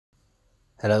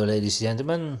Hello ladies and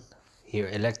gentlemen, here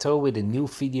Electro with a new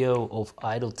video of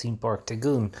Idle Theme Park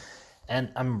Tycoon.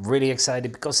 And I'm really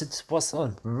excited because it was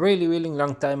a really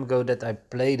long time ago that I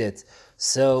played it.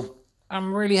 So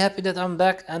I'm really happy that I'm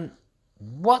back. And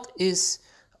what is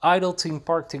Idle Theme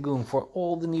Park Tycoon for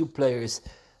all the new players?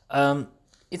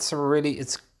 It's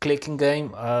a clicking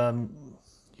game.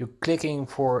 You're clicking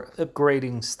for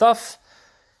upgrading stuff,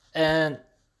 and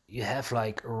you have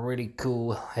like a really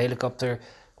cool helicopter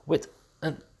with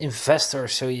an investor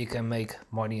so you can make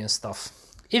money and stuff.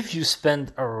 If you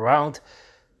spend around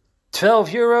 12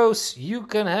 euros, you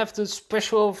can have the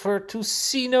special offer to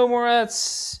see no more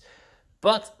ads.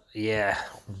 But yeah,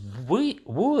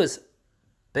 who is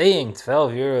paying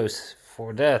 12 euros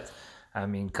for that? I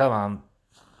mean, come on,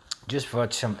 just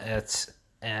watch some ads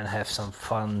and have some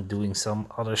fun doing some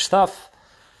other stuff.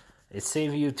 It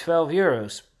saves you 12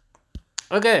 euros.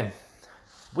 Okay,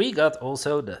 we got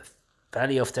also the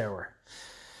Valley of Terror.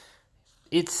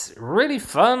 It's really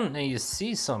fun and you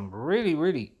see some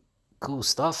really cool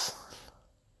stuff.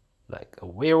 Like a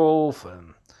werewolf,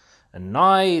 and a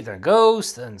knight, a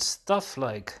ghost, and stuff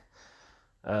like,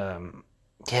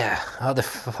 yeah, other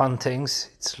fun things.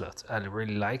 It's a lot. I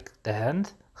really like the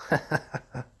hand.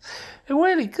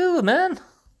 Really cool, man.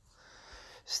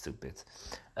 Stupid.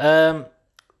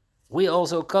 We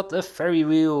also got a ferry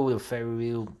wheel. The ferry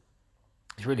wheel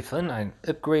is really fun. I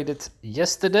upgraded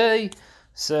yesterday,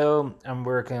 so I'm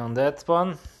working on that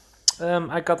one.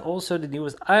 I got also the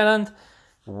newest island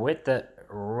with the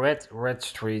red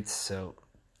street, so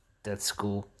that's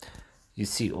cool. You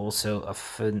see also a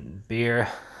fun beer.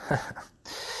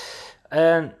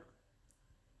 And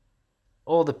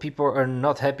all the people are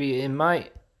not happy in my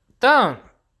town.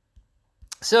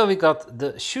 So we got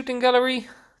the shooting gallery.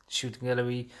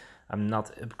 I'm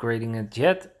not upgrading it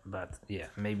yet, but yeah,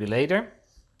 maybe later.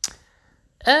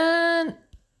 And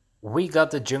we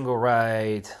got the jungle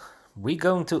ride. We're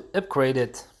going to upgrade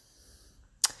it,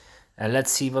 and let's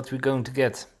see what we're going to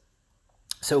get.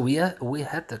 So we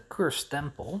had the cursed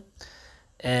temple,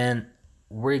 and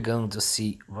we're going to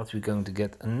see what we're going to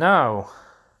get now.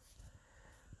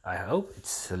 I hope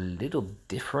it's a little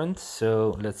different,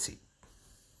 so let's see.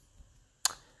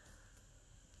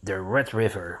 The Red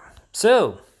River.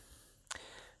 So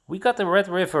we got the Red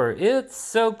River. It's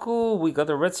so cool. We got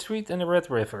a red street and a red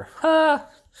river. Ha!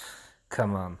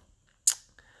 Come on.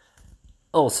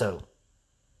 Also,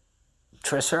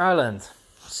 Treasure Island.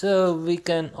 So we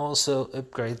can also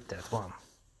upgrade that one.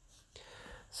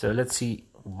 So let's see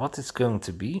what it's going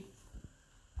to be.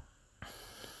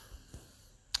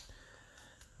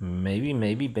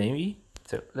 Maybe.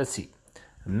 So let's see.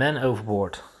 Man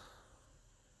overboard.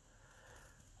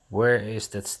 Where is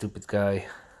that stupid guy?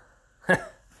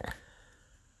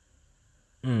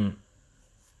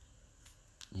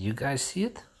 You guys see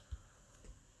it?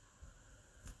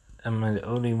 Am I the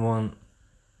only one?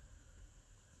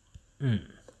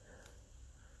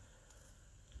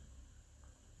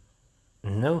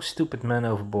 No stupid man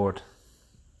overboard.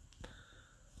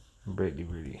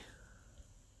 Really.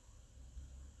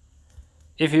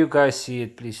 If you guys see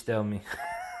it, please tell me.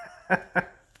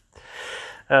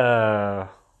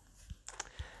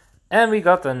 And we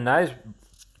got a nice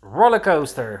roller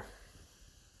coaster.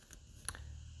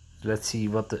 Let's see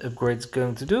what the upgrade is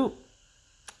going to do.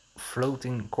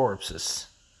 Floating corpses.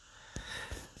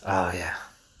 Oh yeah,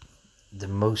 the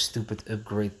most stupid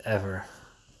upgrade ever.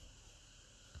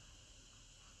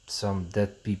 Some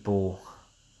dead people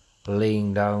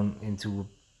laying down into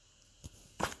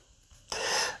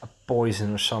a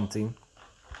poison or something.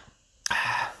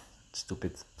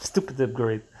 Stupid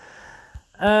upgrade.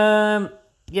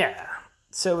 Yeah,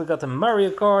 so we got a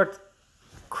Mario Kart,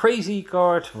 crazy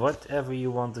kart, whatever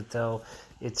you want to tell.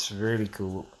 It's really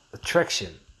cool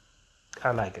attraction.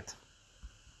 I like it.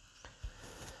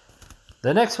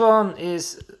 The next one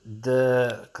is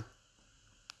the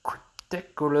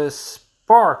Cretaceous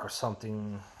Park or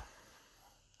something.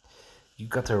 You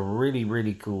got a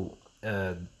really cool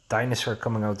dinosaur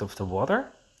coming out of the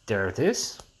water. There it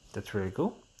is. That's really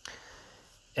cool.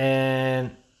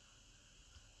 And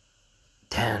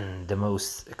then the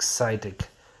most exciting,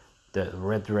 the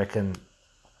Red Dragon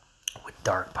with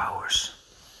dark powers.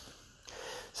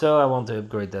 So I want to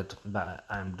upgrade that, but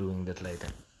I'm doing that later.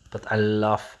 But I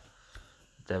love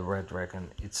the Red Dragon.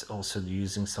 It's also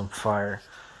using some fire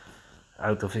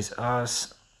out of his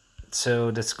ass,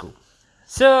 so that's cool.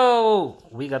 So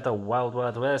we got the Wild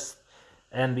West,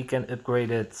 and we can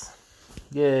upgrade it.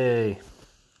 Yay!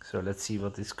 So let's see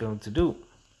what it's going to do.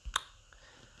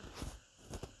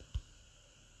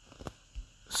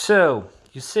 So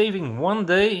you're saving 1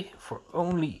 day for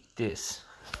only this.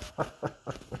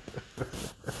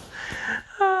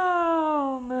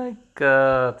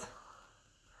 god.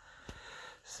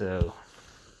 So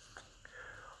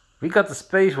we got the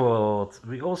space world.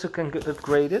 We also can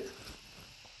upgrade it.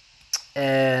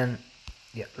 And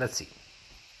yeah, let's see.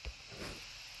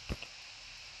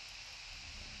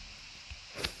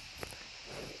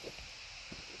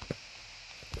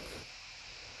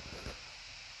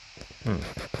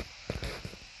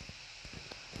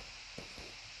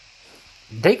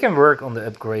 They can work on the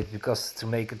upgrade because to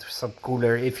make it some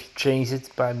cooler if you change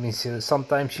it. But I mean,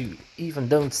 sometimes you even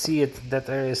don't see it that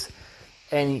there is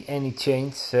any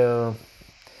change. So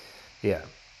yeah,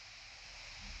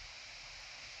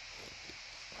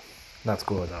 not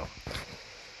cool at all.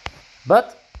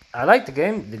 But I like the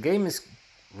game. The game is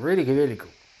really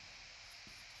cool.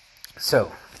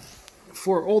 So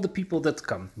for all the people that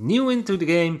come new into the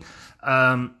game,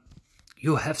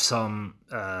 you have some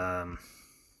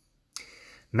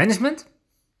management,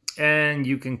 and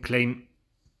you can claim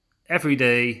every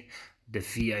day the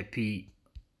VIP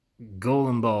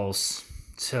golden balls.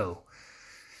 So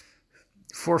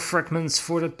 4 fragments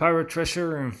for the pirate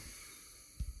treasure,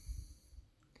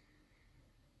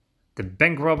 the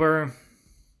bank robber,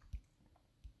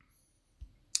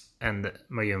 and the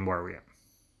Mayan warrior.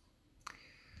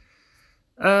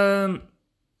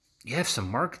 You have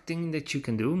some marketing that you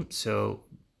can do, so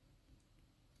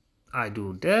I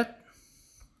do that.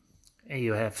 And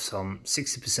you have some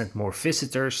 60% more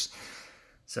visitors,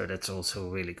 so that's also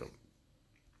really good.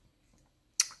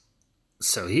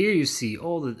 So here you see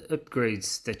all the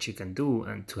upgrades that you can do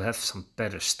and to have some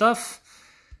better stuff.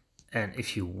 And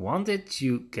if you want it,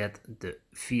 you get the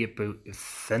VIP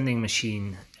vending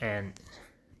machine and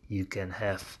you can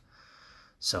have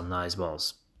some nice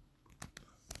balls.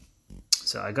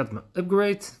 So I got my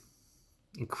upgrade,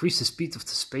 increase the speed of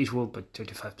the space world by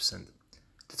 35%.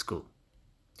 That's cool.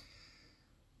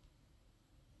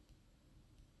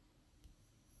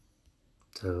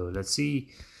 So let's see.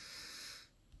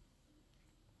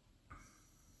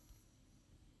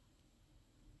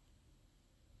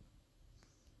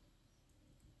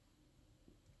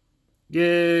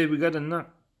 Yay, we got a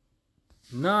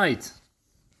knight.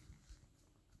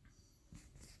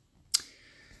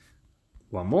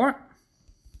 One more.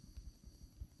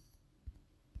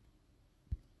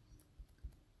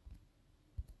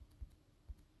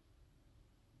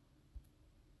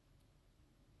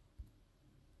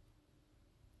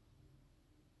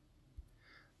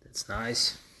 That's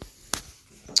nice.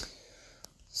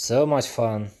 So much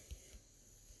fun.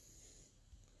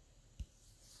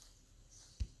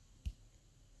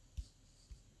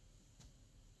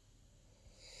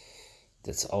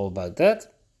 That's all about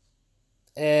that.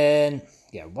 And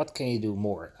yeah, what can you do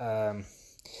more?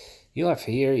 You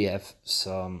have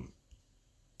some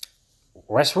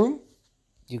restroom.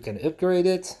 You can upgrade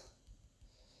it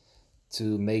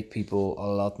to make people a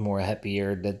lot more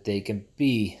happier that they can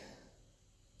be.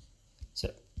 So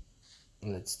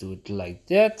let's do it like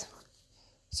that.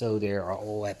 So they are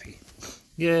all happy.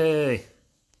 Yay!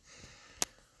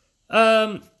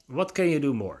 What can you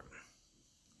do more?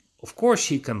 Of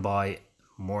course you can buy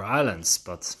more islands,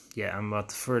 but yeah, I'm at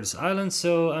the furthest island,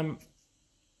 so I'm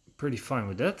pretty fine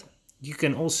with that. You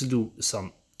can also do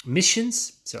some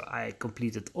missions. So I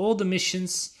completed all the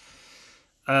missions.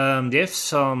 They have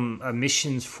some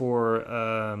missions for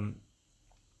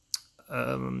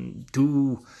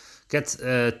to get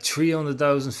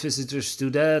 300,000 visitors to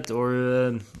that,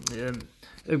 or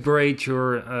upgrade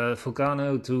your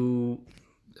volcano to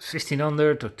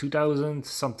 1500 or 2000,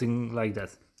 something like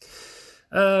that.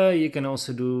 You can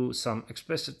also do some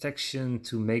express detection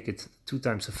to make it 2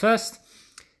 times so fast.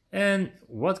 And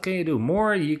what can you do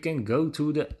more? You can go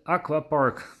to the aqua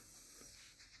park.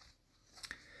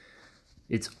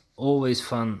 It's always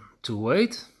fun to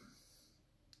wait.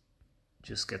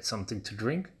 Just get something to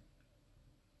drink.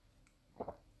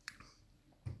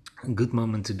 A good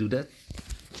moment to do that.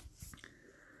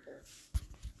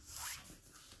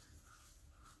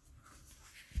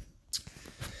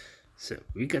 So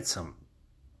we get some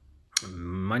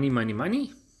money.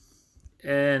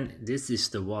 And this is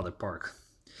the water park.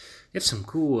 They have some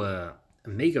cool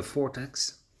mega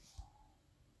vortex.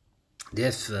 They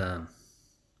have the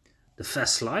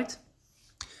fast slide.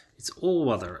 It's all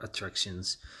water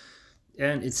attractions.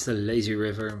 And it's the lazy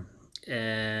river.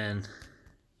 And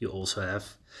you also have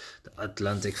the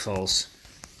Atlantic Falls.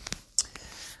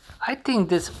 I think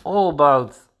that's all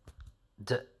about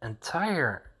the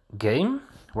entire game,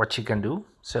 what you can do.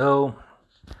 So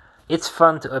it's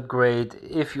fun to upgrade.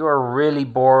 If you are really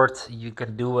bored, you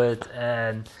can do it.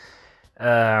 And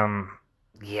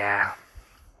yeah,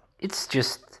 it's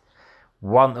just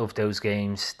one of those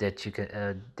games that you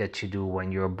can that you do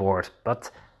when you're bored.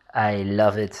 But I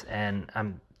love it, and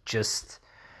I'm just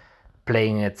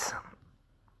playing it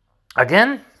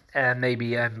again, and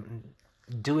maybe I'm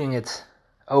doing it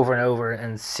over and over.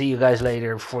 And see you guys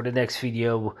later for the next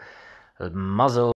video. Muzzle.